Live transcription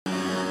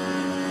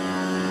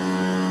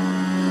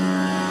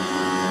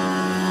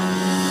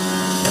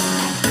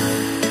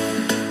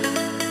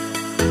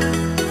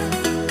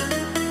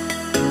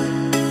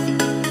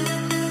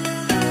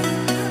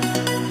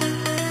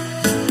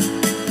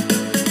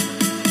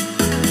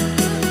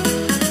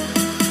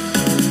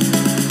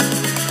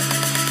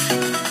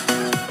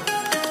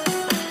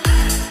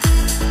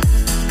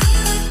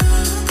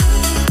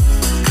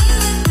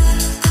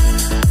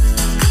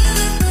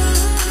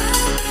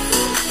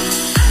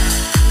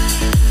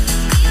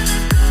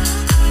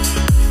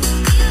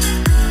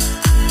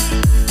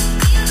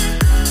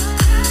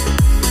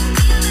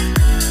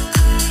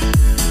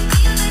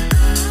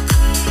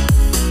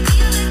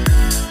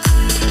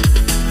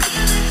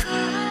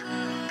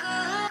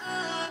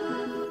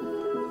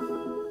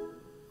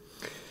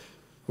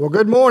Well,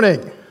 good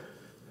morning.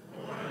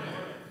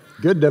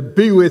 Good to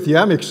be with you.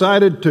 I'm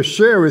excited to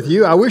share with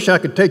you. I wish I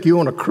could take you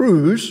on a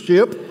cruise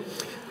ship.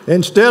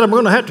 Instead, I'm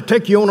going to have to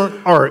take you on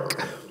an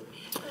ark.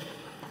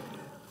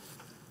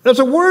 There's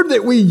a word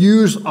that we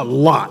use a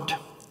lot,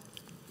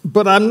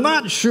 but I'm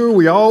not sure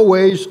we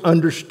always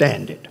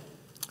understand it.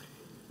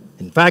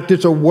 In fact,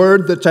 it's a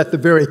word that's at the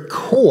very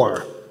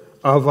core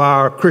of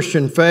our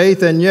Christian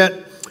faith, and yet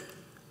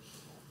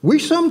we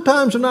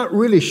sometimes are not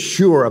really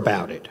sure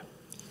about it.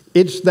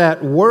 It's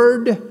that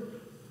word,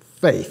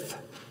 faith.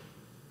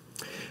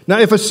 Now,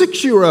 if a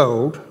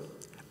 6-year-old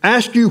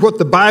asked you what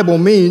the Bible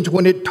means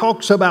when it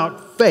talks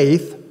about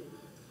faith,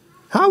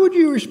 how would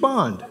you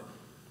respond?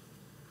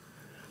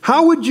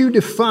 How would you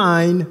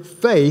define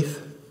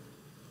faith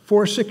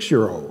for a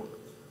 6-year-old?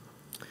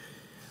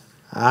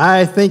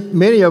 I think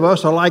many of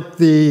us are like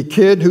the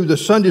kid who the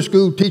Sunday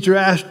school teacher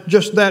asked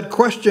just that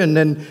question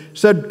and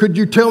said, "Could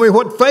you tell me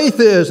what faith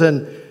is?"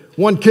 And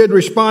one kid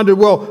responded,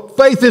 "Well,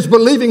 faith is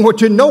believing what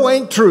you know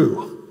ain't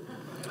true."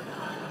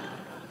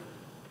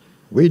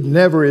 We'd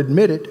never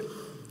admit it,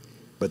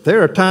 but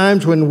there are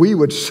times when we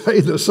would say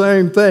the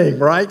same thing,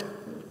 right?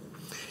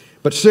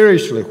 But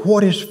seriously,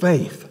 what is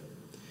faith?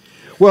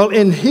 Well,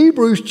 in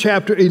Hebrews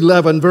chapter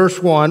 11,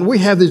 verse 1, we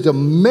have this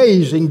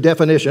amazing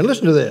definition.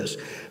 Listen to this.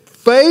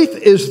 Faith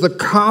is the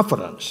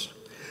confidence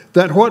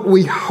that what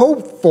we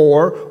hope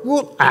for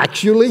will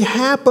actually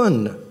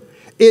happen.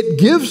 It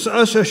gives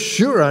us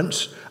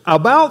assurance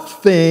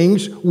about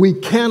things we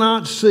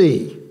cannot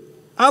see.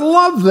 I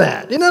love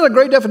that. Isn't that a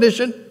great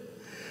definition?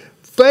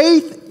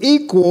 Faith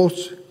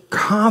equals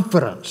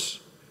confidence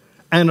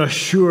and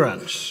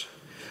assurance.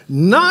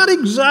 Not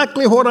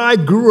exactly what I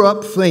grew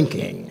up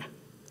thinking.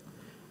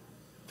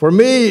 For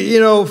me,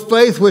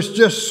 faith was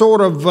just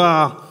sort of,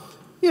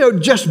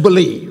 just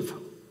believe.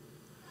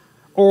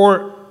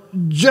 Or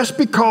just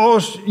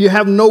because you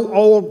have no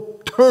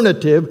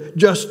alternative,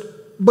 just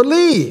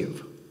believe.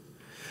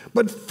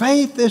 But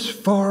faith is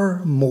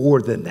far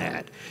more than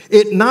that.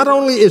 It not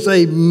only is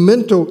a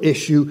mental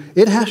issue,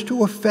 it has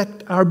to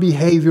affect our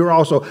behavior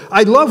also.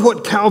 I love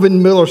what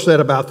Calvin Miller said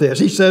about this.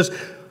 He says,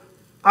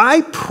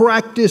 "I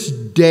practice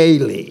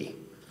daily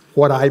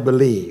what I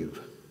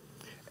believe.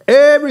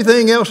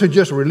 Everything else is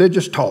just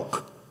religious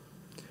talk."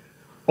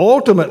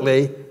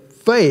 Ultimately,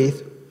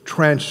 faith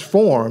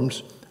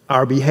transforms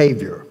our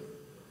behavior.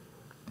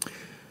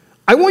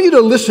 I want you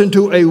to listen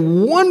to a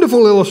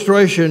wonderful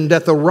illustration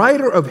that the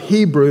writer of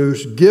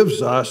Hebrews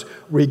gives us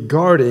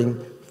regarding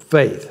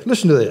faith.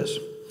 Listen to this.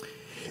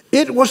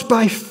 It was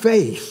by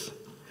faith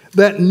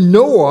that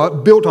Noah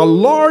built a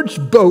large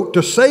boat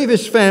to save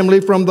his family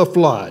from the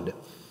flood.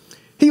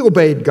 He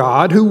obeyed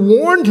God, who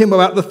warned him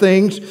about the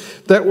things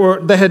that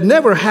had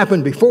never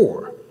happened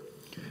before.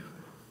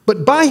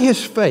 But by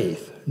his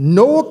faith,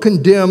 Noah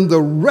condemned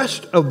the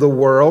rest of the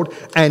world,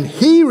 and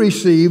he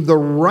received the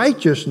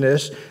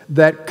righteousness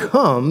that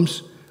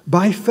comes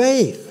by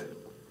faith.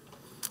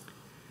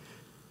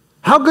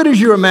 How good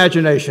is your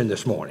imagination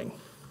this morning?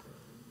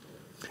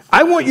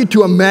 I want you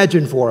to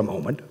imagine for a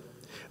moment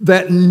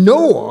that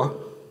Noah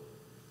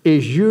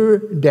is your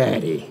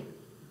daddy.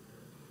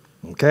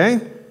 Okay?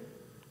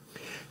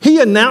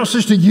 He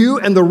announces to you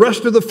and the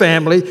rest of the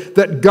family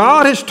that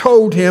God has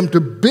told him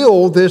to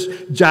build this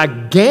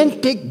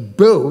gigantic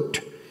boat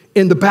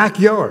in the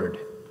backyard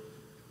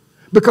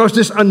because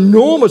this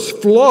enormous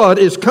flood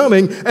is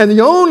coming, and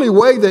the only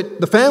way that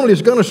the family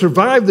is going to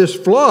survive this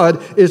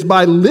flood is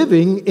by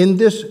living in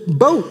this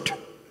boat.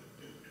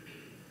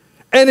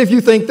 And if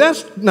you think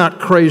that's not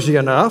crazy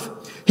enough,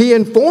 he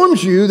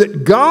informs you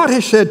that God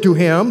has said to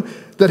him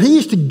that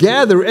he's to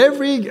gather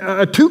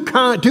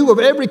two of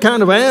every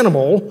kind of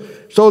animal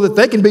so that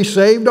they can be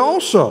saved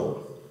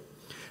also.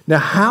 Now,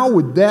 how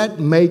would that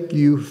make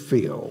you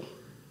feel?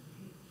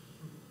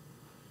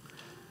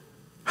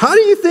 How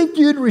do you think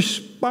you'd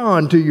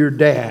respond to your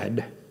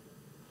dad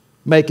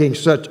making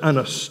such an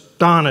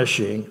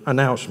astonishing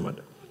announcement?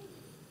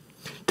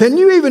 Can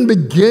you even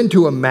begin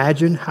to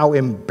imagine how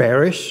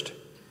embarrassed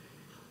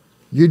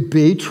you'd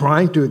be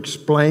trying to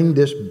explain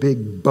this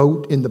big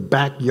boat in the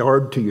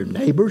backyard to your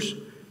neighbors,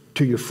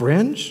 to your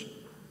friends?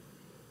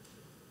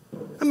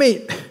 I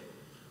mean,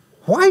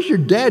 why is your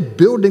dad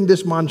building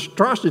this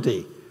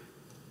monstrosity?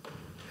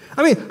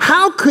 I mean,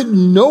 how could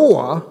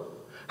Noah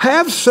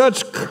have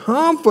such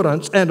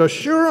confidence and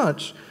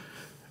assurance?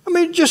 I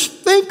mean, just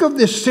think of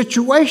this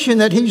situation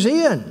that he's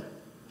in.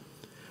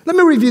 Let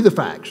me review the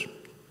facts.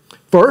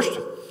 First,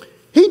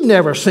 he'd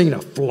never seen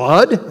a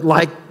flood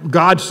like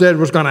God said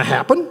was going to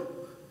happen.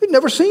 He'd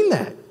never seen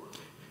that.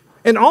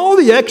 And all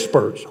the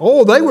experts,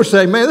 they were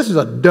saying, "Man, this is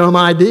a dumb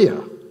idea."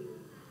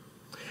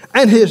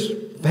 And his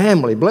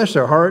family, bless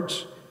their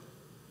hearts,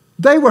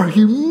 they were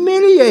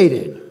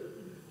humiliated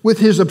with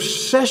his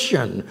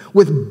obsession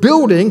with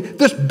building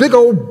this big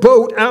old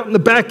boat out in the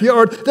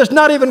backyard that's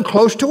not even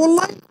close to a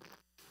lake.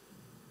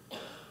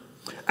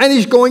 And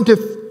he's going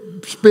to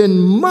spend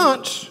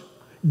months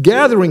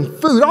gathering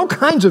food, all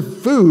kinds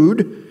of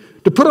food,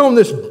 to put on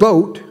this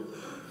boat.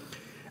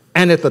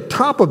 And at the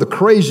top of the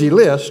crazy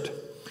list,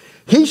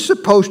 He's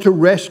supposed to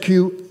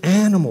rescue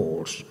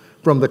animals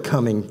from the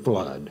coming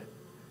flood.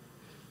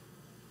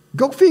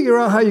 Go figure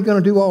out how you're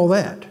going to do all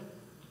that.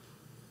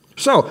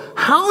 So,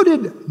 how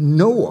did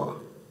Noah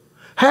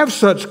have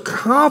such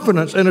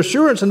confidence and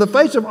assurance in the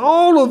face of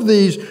all of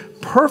these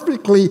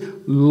perfectly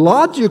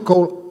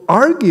logical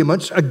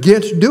arguments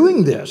against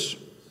doing this?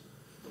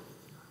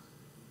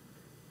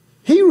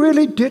 He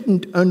really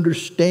didn't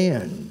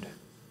understand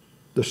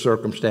the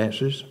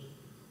circumstances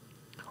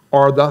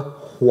or the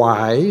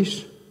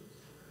whys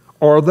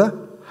or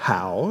the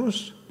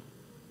hows,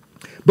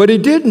 but he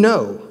did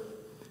know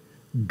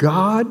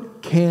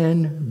God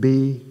can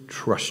be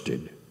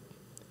trusted.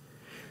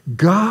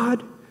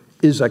 God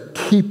is a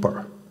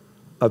keeper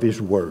of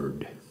His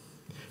word.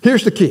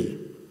 Here's the key.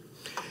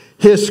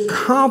 His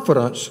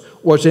confidence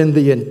was in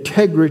the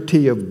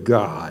integrity of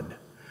God,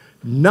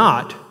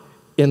 not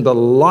in the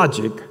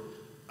logic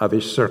of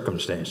his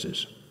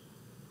circumstances.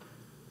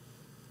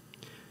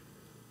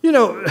 You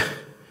know,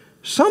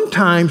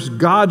 sometimes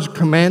God's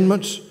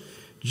commandments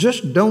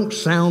just don't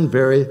sound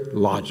very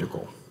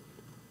logical.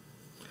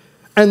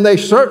 And they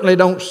certainly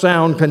don't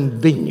sound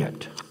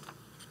convenient.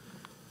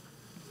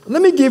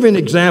 Let me give you an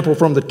example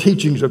from the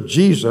teachings of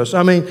Jesus.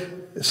 I mean,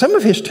 some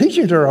of his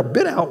teachings are a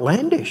bit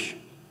outlandish.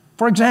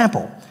 For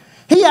example,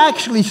 he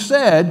actually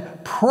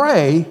said,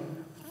 pray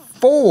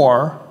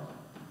for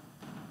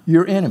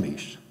your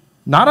enemies.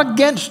 Not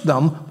against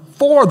them,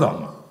 for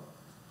them.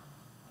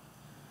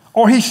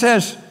 Or he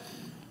says,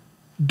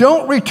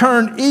 don't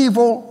return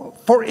evil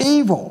for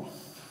evil.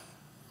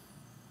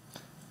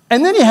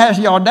 And then he has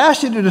the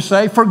audacity to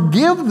say,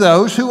 forgive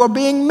those who are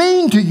being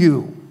mean to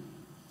you.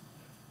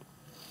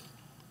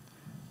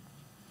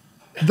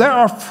 There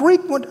are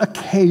frequent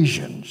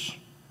occasions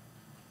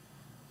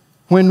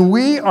when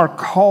we are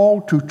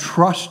called to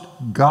trust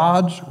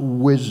God's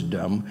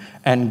wisdom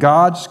and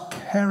God's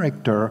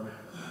character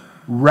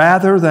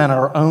rather than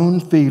our own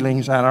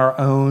feelings and our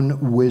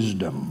own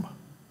wisdom.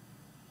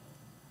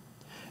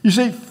 You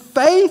see,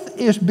 faith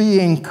is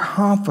being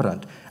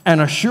confident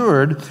and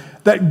assured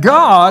that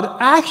God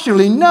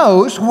actually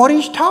knows what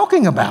He's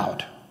talking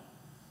about.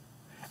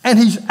 And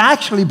He's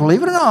actually,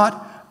 believe it or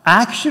not,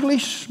 actually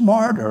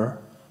smarter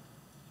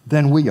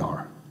than we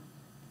are.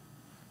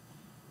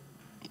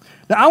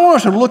 Now, I want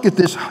us to look at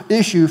this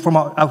issue from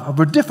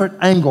a different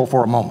angle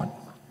for a moment.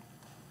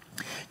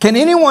 Can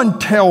anyone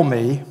tell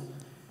me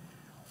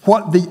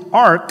what the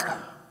ark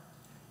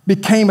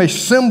became a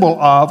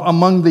symbol of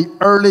among the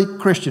early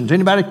Christians?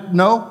 Anybody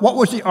know? What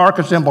was the ark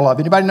a symbol of?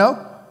 Anybody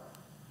know?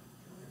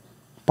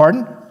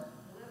 Pardon?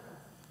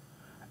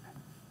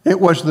 It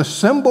was the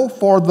symbol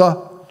for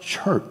the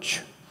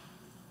church.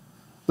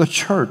 The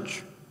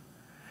church.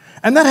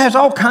 And that has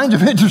all kinds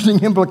of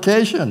interesting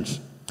implications.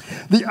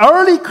 The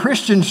early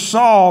Christians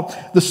saw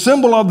the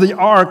symbol of the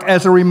ark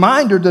as a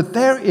reminder that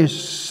there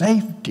is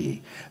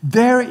safety,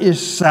 there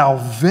is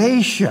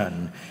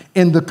salvation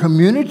in the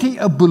community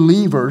of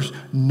believers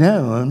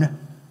known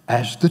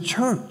as the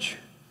church.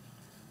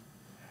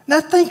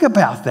 Now think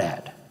about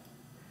that.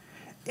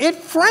 It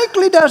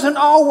frankly doesn't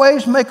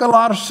always make a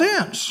lot of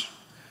sense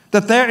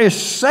that there is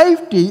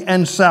safety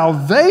and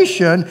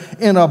salvation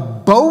in a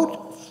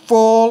boat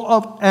full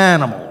of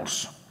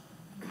animals.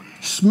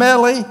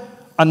 Smelly,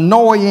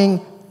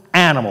 annoying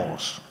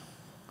animals.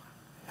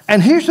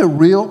 And here's a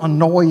real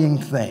annoying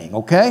thing,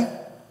 okay?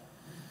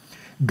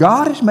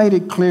 God has made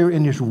it clear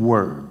in His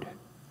Word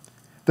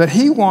that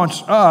He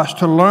wants us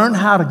to learn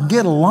how to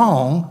get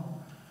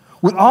along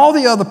with all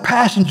the other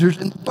passengers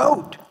in the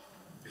boat.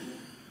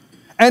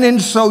 And in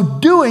so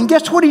doing,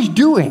 guess what He's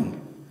doing?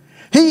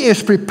 He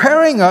is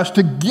preparing us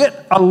to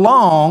get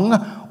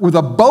along with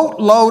a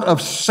boatload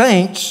of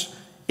saints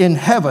in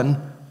heaven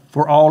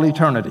for all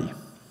eternity.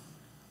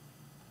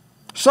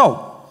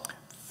 So,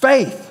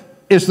 faith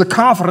is the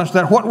confidence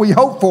that what we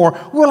hope for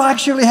will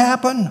actually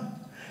happen.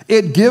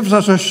 It gives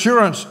us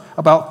assurance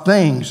about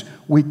things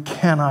we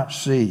cannot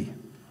see.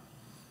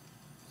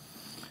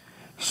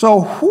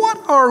 So,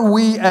 what are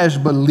we as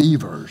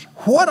believers?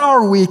 What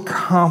are we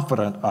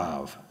confident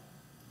of?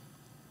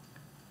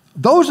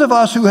 Those of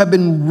us who have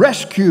been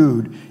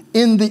rescued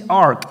in the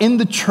ark, in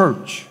the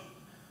church,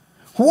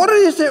 what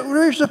is it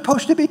we're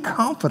supposed to be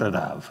confident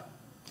of?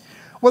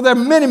 Well, there are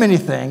many, many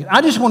things.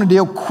 I just want to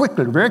deal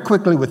quickly, very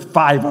quickly, with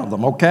 5 of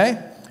them,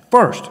 okay?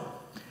 First,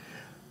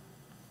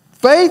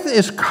 faith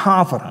is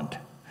confident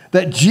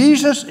that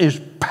Jesus is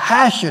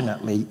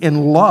passionately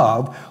in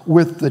love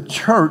with the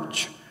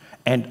church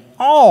and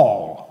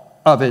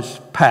all of its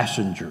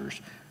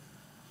passengers,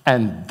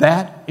 and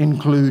that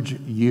includes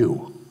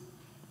you.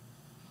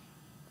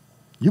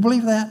 You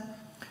believe that?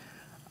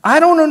 I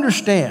don't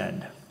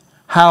understand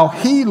how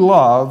He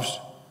loves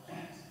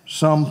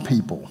some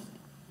people,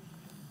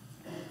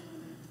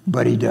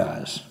 but He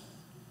does.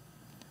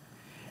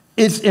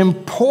 It's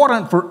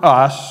important for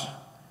us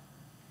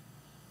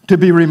to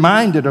be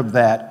reminded of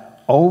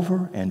that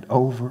over and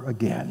over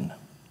again.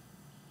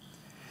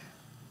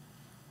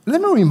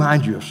 Let me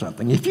remind you of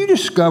something. If you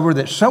discover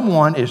that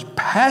someone is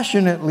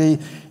passionately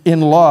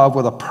in love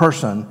with a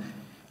person,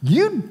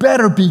 you'd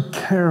better be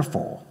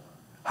careful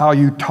how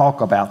you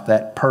talk about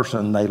that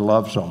person they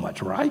love so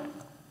much, right?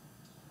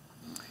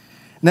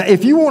 Now,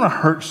 if you want to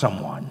hurt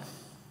someone,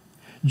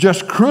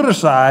 just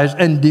criticize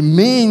and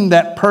demean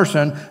that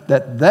person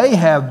that they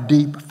have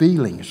deep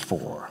feelings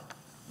for.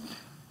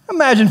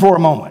 Imagine for a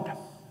moment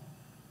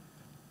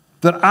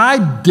that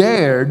I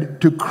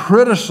dared to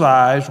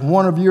criticize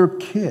one of your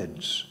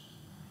kids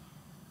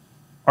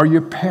or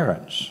your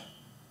parents.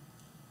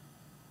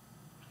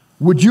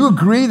 Would you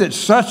agree that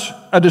such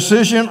a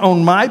decision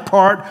on my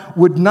part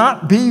would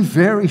not be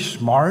very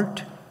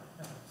smart?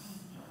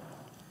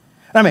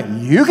 I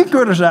mean, you can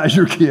criticize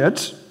your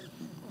kids,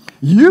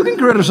 you can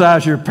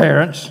criticize your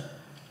parents,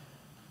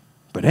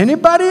 but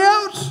anybody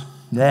else?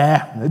 Nah,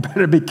 they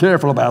better be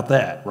careful about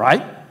that,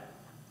 right?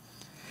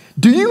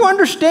 Do you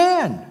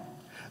understand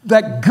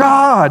that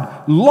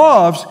God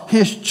loves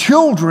His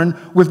children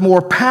with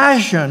more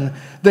passion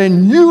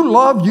than you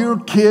love your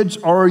kids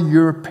or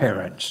your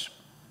parents?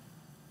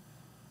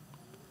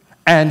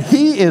 And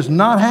He is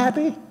not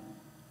happy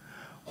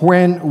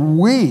when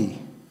we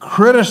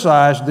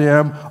criticize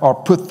them or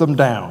put them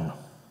down.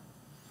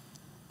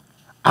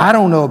 I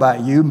don't know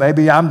about you.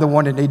 Maybe I'm the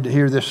one that need to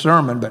hear this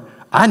sermon, but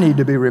I need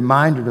to be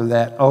reminded of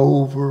that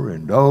over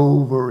and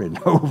over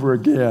and over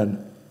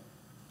again.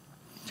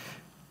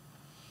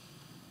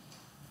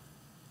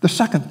 The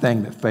second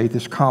thing that faith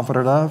is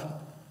confident of,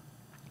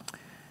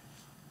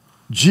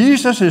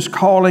 Jesus is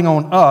calling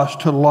on us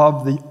to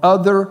love the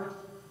other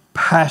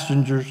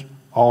passengers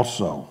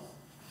also.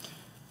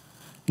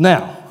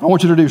 Now, I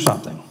want you to do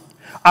something.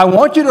 I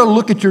want you to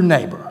look at your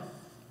neighbor,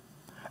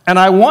 and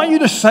I want you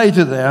to say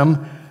to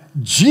them,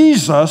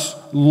 Jesus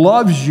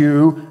loves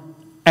you,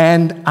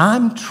 and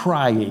I'm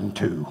trying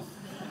to.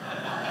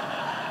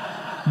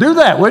 Do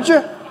that, would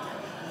you?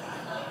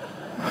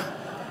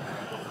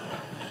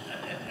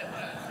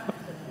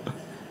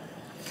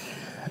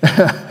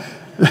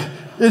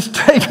 It's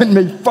taken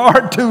me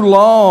far too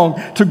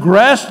long to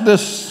grasp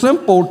this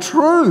simple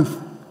truth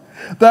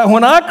that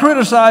when I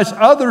criticize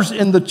others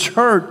in the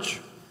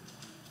church,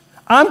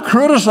 I'm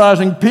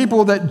criticizing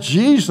people that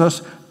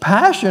Jesus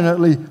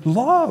passionately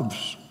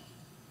loves.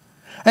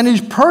 And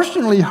He's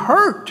personally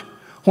hurt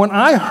when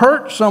I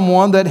hurt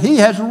someone that He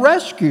has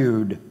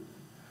rescued.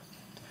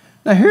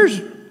 Now,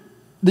 here's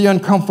the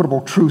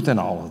uncomfortable truth in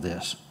all of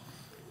this.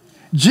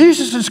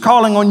 Jesus is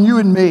calling on you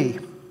and me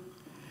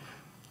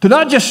to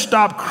not just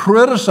stop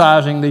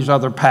criticizing these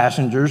other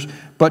passengers,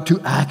 but to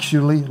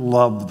actually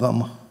love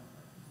them.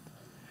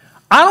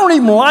 I don't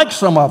even like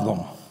some of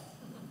them.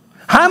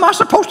 How am I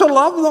supposed to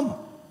love them?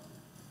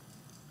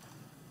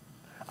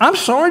 I'm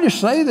sorry to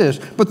say this,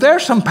 but there are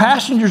some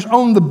passengers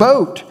on the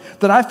boat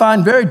that I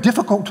find very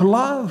difficult to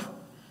love.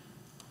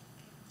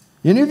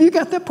 Any of you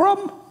got that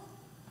problem?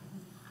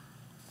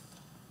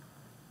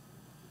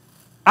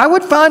 I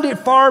would find it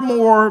far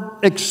more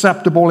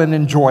acceptable and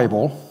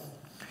enjoyable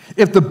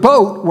if the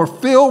boat were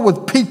filled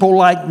with people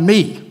like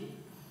me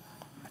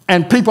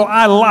and people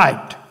I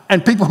liked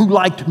and people who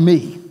liked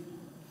me.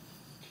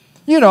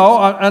 You know,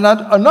 an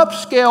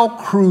upscale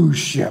cruise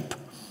ship,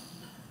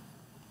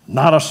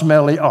 not a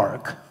smelly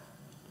ark.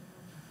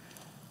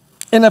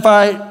 And if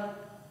I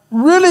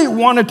really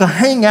wanted to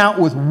hang out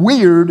with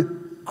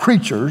weird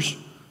creatures,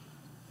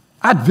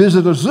 I'd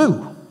visit a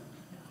zoo.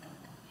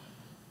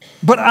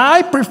 But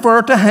I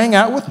prefer to hang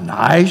out with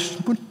nice,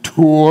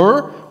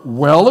 mature,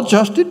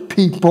 well-adjusted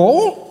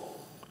people,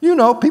 you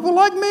know, people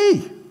like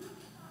me.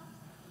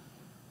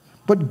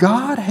 But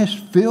God has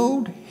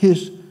filled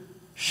His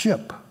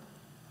ship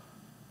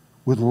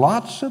with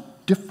lots of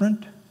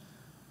different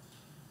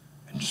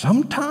and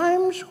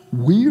sometimes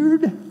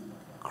weird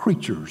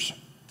creatures.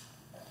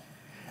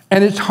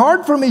 And it's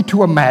hard for me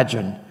to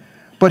imagine,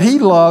 but He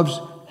loves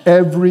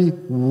every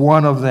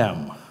one of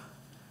them.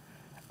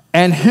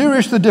 And here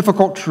is the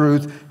difficult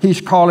truth. He's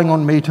calling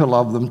on me to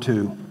love them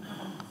too.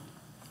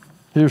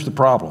 Here's the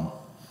problem.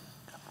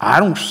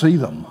 I don't see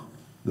them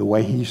the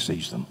way He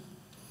sees them.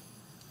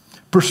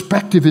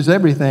 Perspective is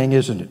everything,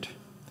 isn't it?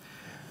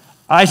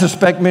 I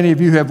suspect many of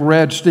you have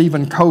read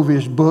Stephen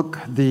Covey's book,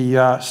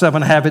 The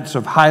 7 Habits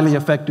of Highly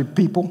Effective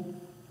People.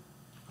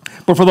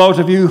 But for those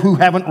of you who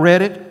haven't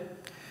read it,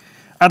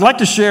 I'd like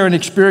to share an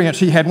experience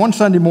he had one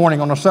Sunday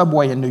morning on a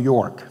subway in New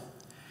York.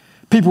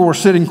 People were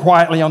sitting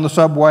quietly on the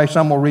subway.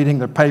 Some were reading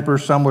their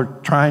papers. Some were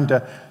trying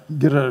to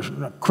get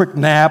a quick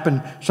nap.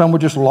 And some were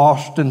just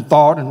lost in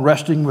thought and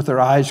resting with their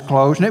eyes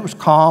closed. And it was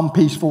calm,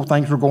 peaceful.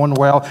 Things were going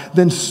well.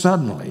 Then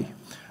suddenly,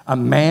 a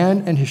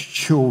man and his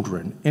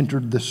children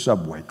entered the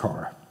subway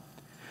car.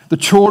 The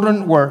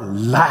children were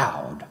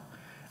loud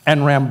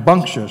and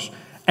rambunctious.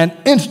 And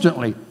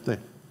instantly, the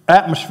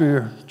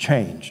atmosphere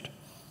changed.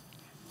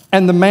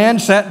 And the man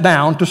sat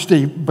down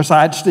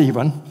beside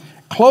Stephen,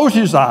 closed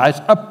his eyes,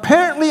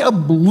 apparently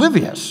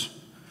oblivious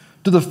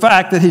to the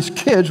fact that his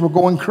kids were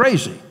going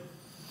crazy.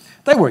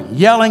 They were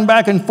yelling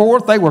back and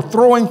forth. They were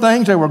throwing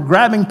things. They were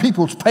grabbing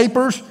people's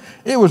papers.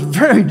 It was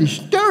very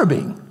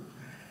disturbing.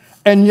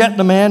 And yet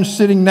the man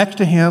sitting next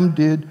to him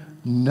did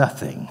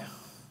nothing.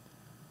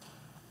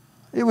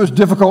 It was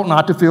difficult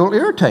not to feel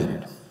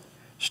irritated.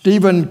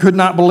 Stephen could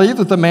not believe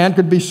that the man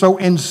could be so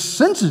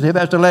insensitive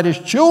as to let his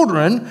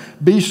children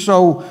be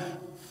so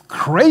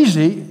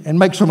crazy and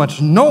make so much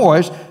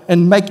noise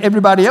and make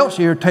everybody else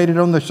irritated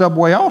on the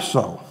subway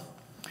also.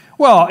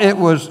 Well, it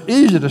was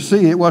easy to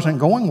see it wasn't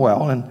going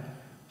well, and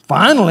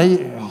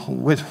finally,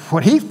 with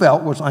what he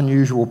felt was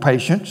unusual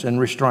patience and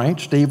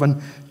restraint,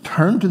 Stephen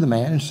turned to the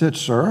man and said,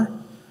 "Sir,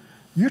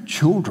 your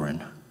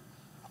children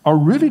are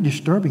really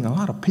disturbing a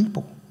lot of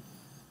people.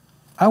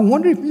 I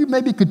wonder if you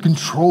maybe could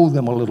control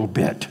them a little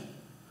bit."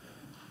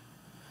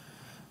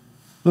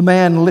 The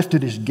man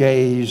lifted his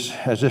gaze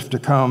as if to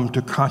come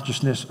to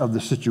consciousness of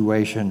the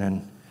situation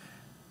and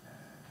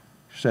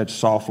said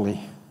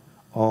softly,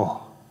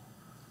 "Oh,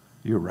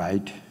 you're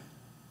right.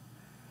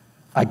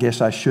 I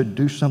guess I should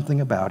do something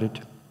about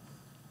it.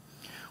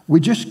 We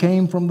just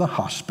came from the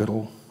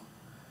hospital,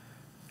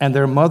 and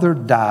their mother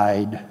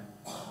died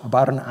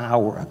about an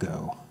hour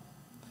ago.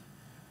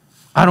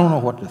 I don't know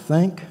what to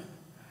think.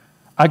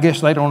 I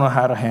guess they don't know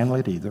how to handle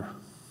it either."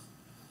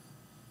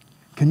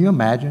 Can you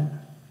imagine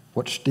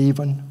what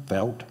Stephen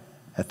felt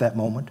at that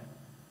moment?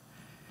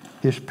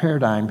 His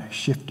paradigm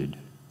shifted.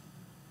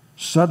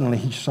 Suddenly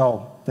he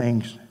saw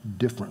things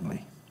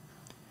differently.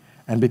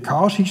 And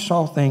because he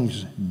saw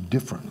things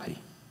differently,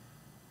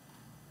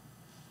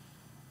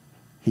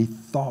 he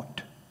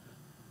thought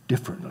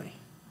differently.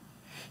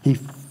 He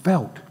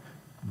felt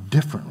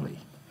differently.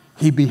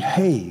 He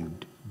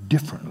behaved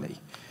differently.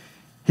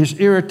 His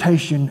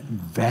irritation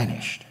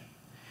vanished.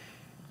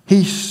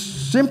 He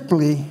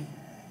simply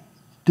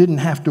didn't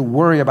have to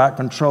worry about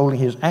controlling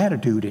his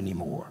attitude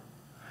anymore.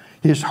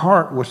 His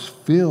heart was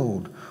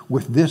filled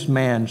with this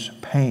man's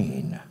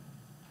pain.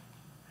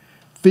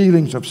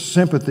 Feelings of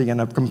sympathy and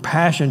of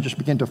compassion just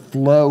began to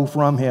flow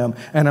from him,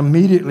 and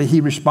immediately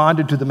he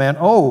responded to the man,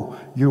 "Oh,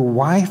 your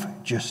wife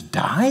just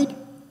died?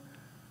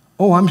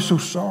 Oh, I'm so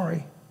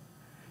sorry.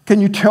 Can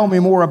you tell me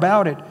more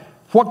about it?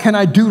 What can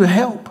I do to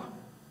help?"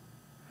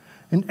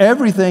 And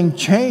everything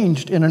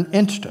changed in an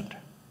instant.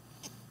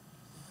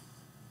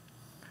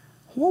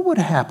 What would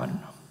happen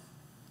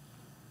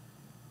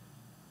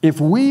if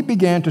we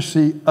began to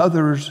see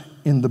others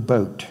in the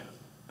boat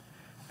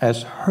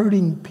as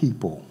hurting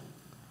people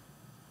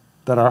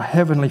that our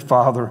Heavenly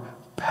Father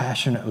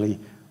passionately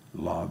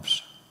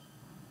loves?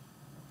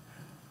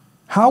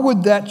 How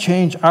would that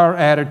change our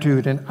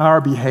attitude and our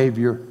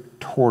behavior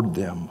toward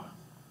them?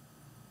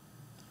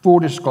 Full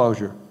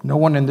disclosure, no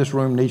one in this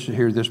room needs to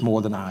hear this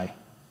more than I.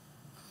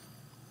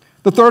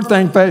 The third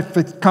thing faith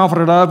is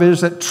confident of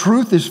is that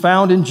truth is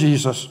found in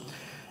Jesus.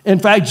 In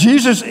fact,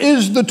 Jesus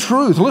is the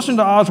truth. Listen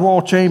to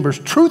Oswald Chambers.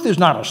 Truth is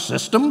not a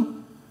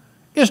system.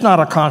 It's not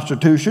a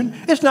constitution.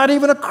 It's not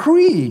even a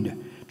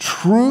creed.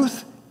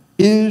 Truth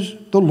is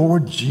the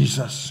Lord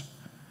Jesus.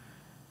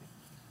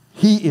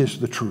 He is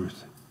the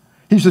truth.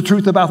 He's the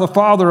truth about the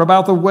Father,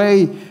 about the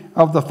way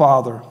of the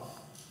Father.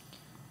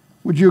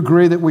 Would you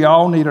agree that we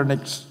all need a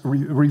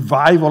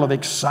revival of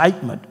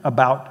excitement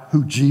about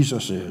who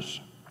Jesus is?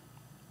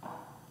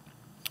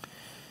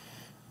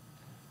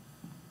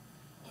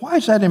 Why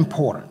is that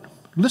important?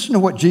 Listen to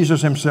what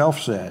Jesus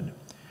himself said.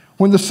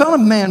 When the Son of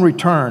Man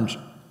returns,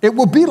 it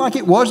will be like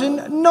it was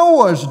in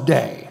Noah's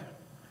day.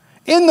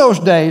 In those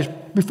days,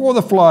 before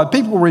the flood,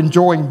 people were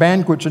enjoying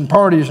banquets and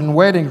parties and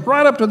weddings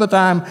right up to the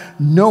time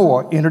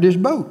Noah entered his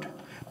boat.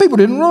 People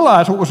didn't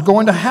realize what was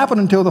going to happen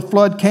until the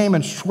flood came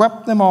and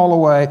swept them all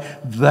away.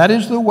 That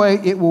is the way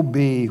it will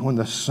be when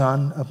the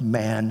Son of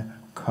Man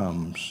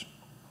comes.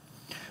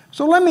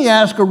 So let me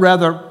ask a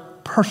rather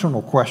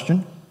personal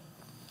question.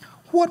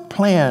 What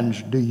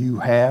plans do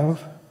you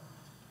have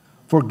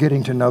for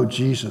getting to know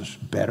Jesus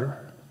better?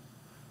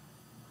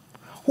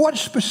 What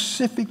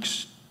specific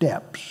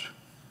steps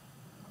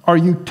are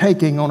you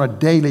taking on a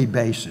daily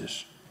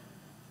basis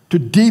to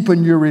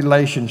deepen your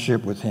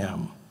relationship with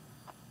Him?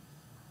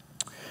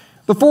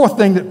 The fourth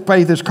thing that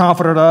faith is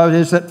confident of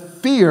is that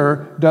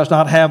fear does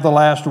not have the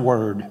last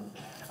word.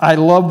 I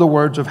love the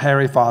words of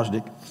Harry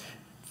Fosdick.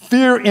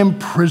 Fear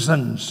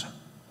imprisons,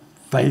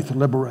 faith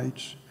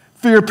liberates.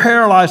 Fear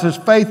paralyzes,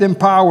 faith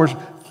empowers.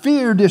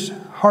 Fear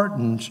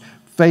disheartens,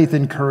 faith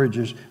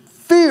encourages.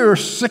 Fear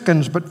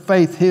sickens, but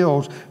faith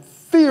heals.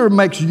 Fear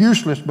makes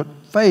useless, but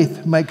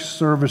faith makes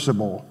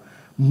serviceable.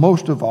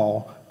 Most of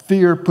all,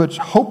 fear puts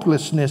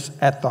hopelessness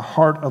at the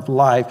heart of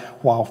life,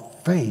 while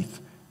faith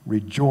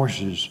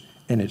rejoices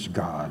in its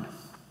God.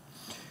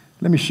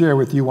 Let me share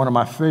with you one of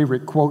my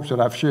favorite quotes that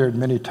I've shared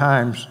many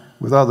times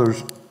with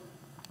others.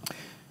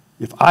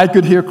 If I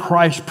could hear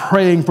Christ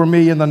praying for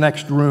me in the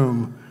next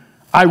room,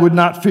 I would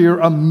not fear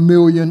a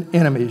million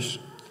enemies.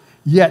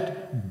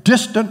 Yet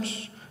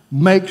distance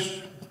makes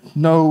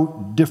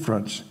no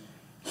difference.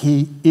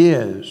 He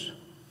is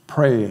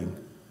praying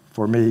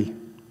for me.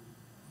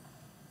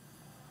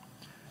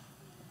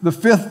 The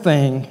fifth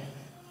thing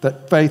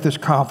that faith is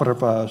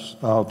confident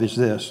of is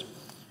this.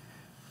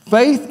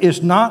 Faith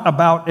is not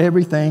about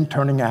everything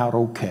turning out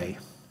okay,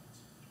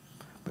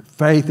 but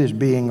faith is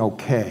being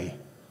okay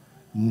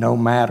no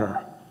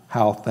matter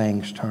how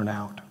things turn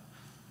out.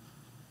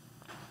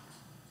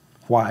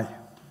 Why?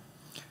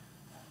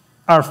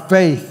 Our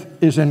faith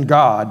is in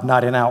God,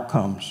 not in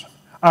outcomes.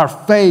 Our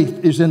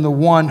faith is in the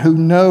one who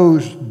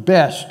knows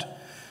best,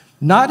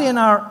 not in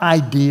our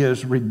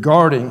ideas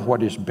regarding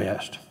what is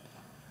best.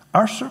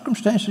 Our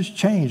circumstances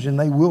change, and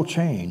they will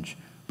change,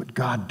 but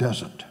God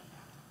doesn't.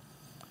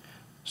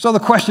 So the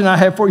question I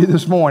have for you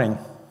this morning,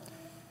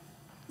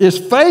 is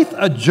faith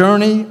a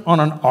journey on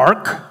an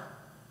ark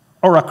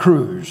or a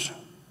cruise?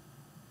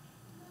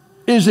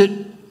 Which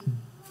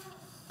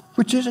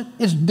is it?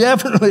 It's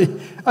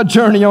definitely a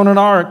journey on an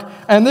ark.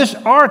 And this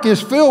ark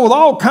is filled with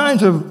all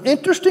kinds of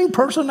interesting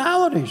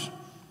personalities.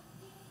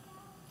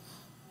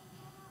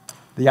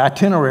 The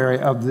itinerary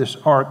of this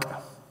ark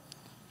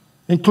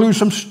includes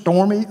some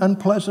stormy,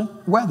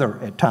 unpleasant weather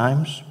at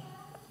times.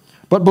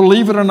 But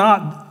believe it or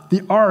not,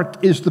 the ark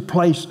is the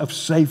place of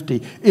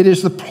safety. It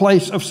is the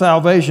place of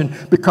salvation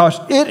because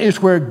it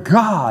is where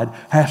God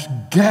has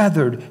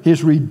gathered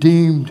his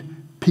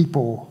redeemed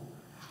people.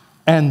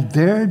 And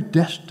their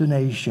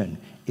destination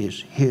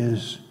is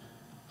his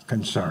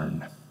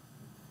concern.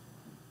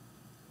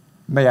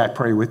 May I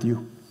pray with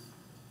you?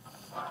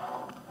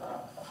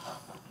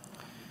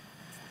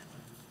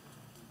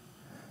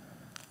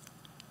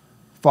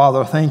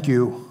 Father, thank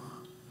you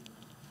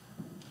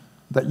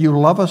that you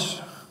love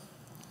us,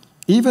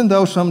 even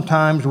though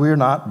sometimes we're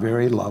not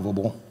very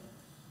lovable.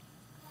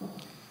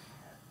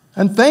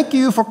 And thank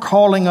you for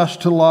calling us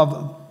to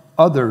love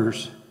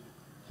others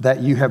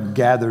that you have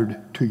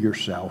gathered to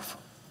yourself.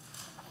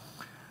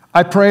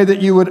 I pray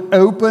that you would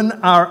open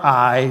our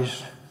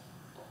eyes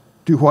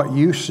to what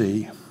you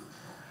see.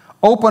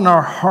 Open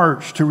our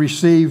hearts to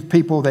receive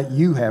people that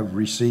you have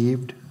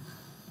received.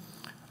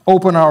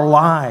 Open our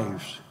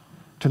lives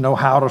to know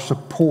how to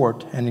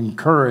support and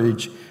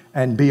encourage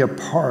and be a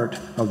part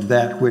of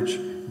that which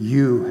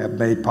you have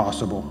made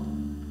possible.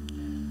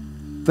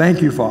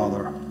 Thank you,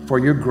 Father, for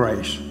your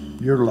grace,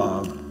 your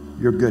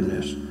love, your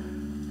goodness.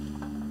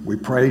 We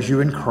praise you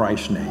in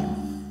Christ's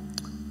name.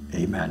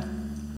 Amen.